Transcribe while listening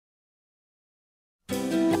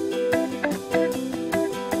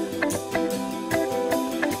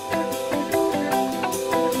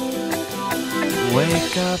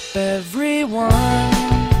Wake up everyone.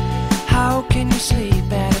 How can you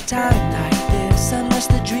sleep at a time like this unless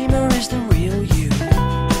the dreamer is the real you?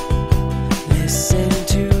 Listen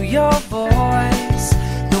to your voice,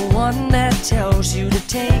 the one that tells you to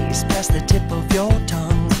taste past the tip of your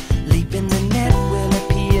tongue. Leap in the net will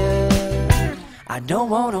appear. I don't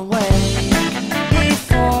wanna wait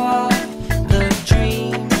before the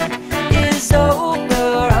dream is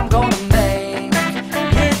over. I'm gonna make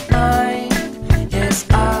it mine. Yes,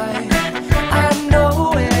 I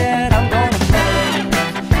know it. I'm gonna make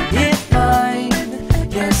it mine.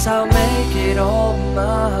 Yes, I'll make it all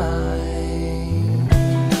mine.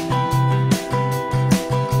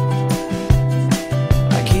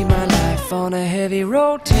 I keep my life on a heavy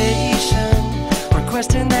rotation,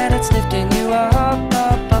 requesting that it's lifting you up,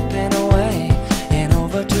 up, up and away, and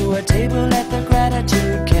over to a table at the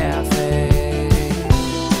Gratitude Cafe.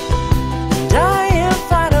 And I am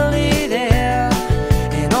finally there,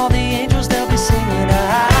 and all the angels, they'll be singing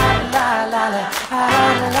la la la la, la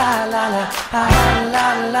la la la, la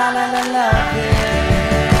la la la la.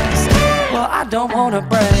 Yes. Well, I don't wanna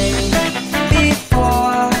break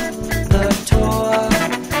before the tour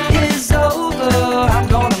is over. I'm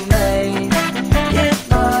gonna make it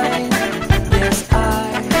mine. Yes,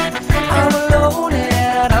 I'm alone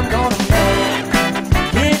and I'm gonna make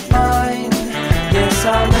it mine. Yes,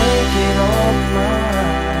 I'll make it all mine.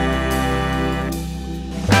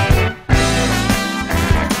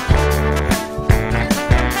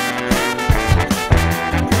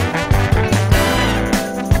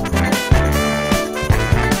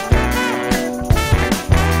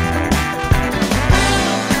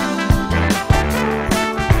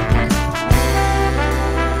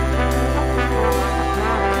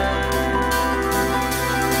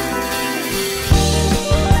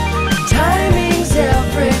 Timing's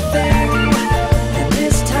everything, and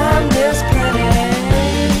this time there's plenty.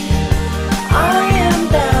 I am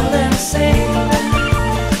balancing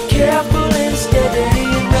carefully.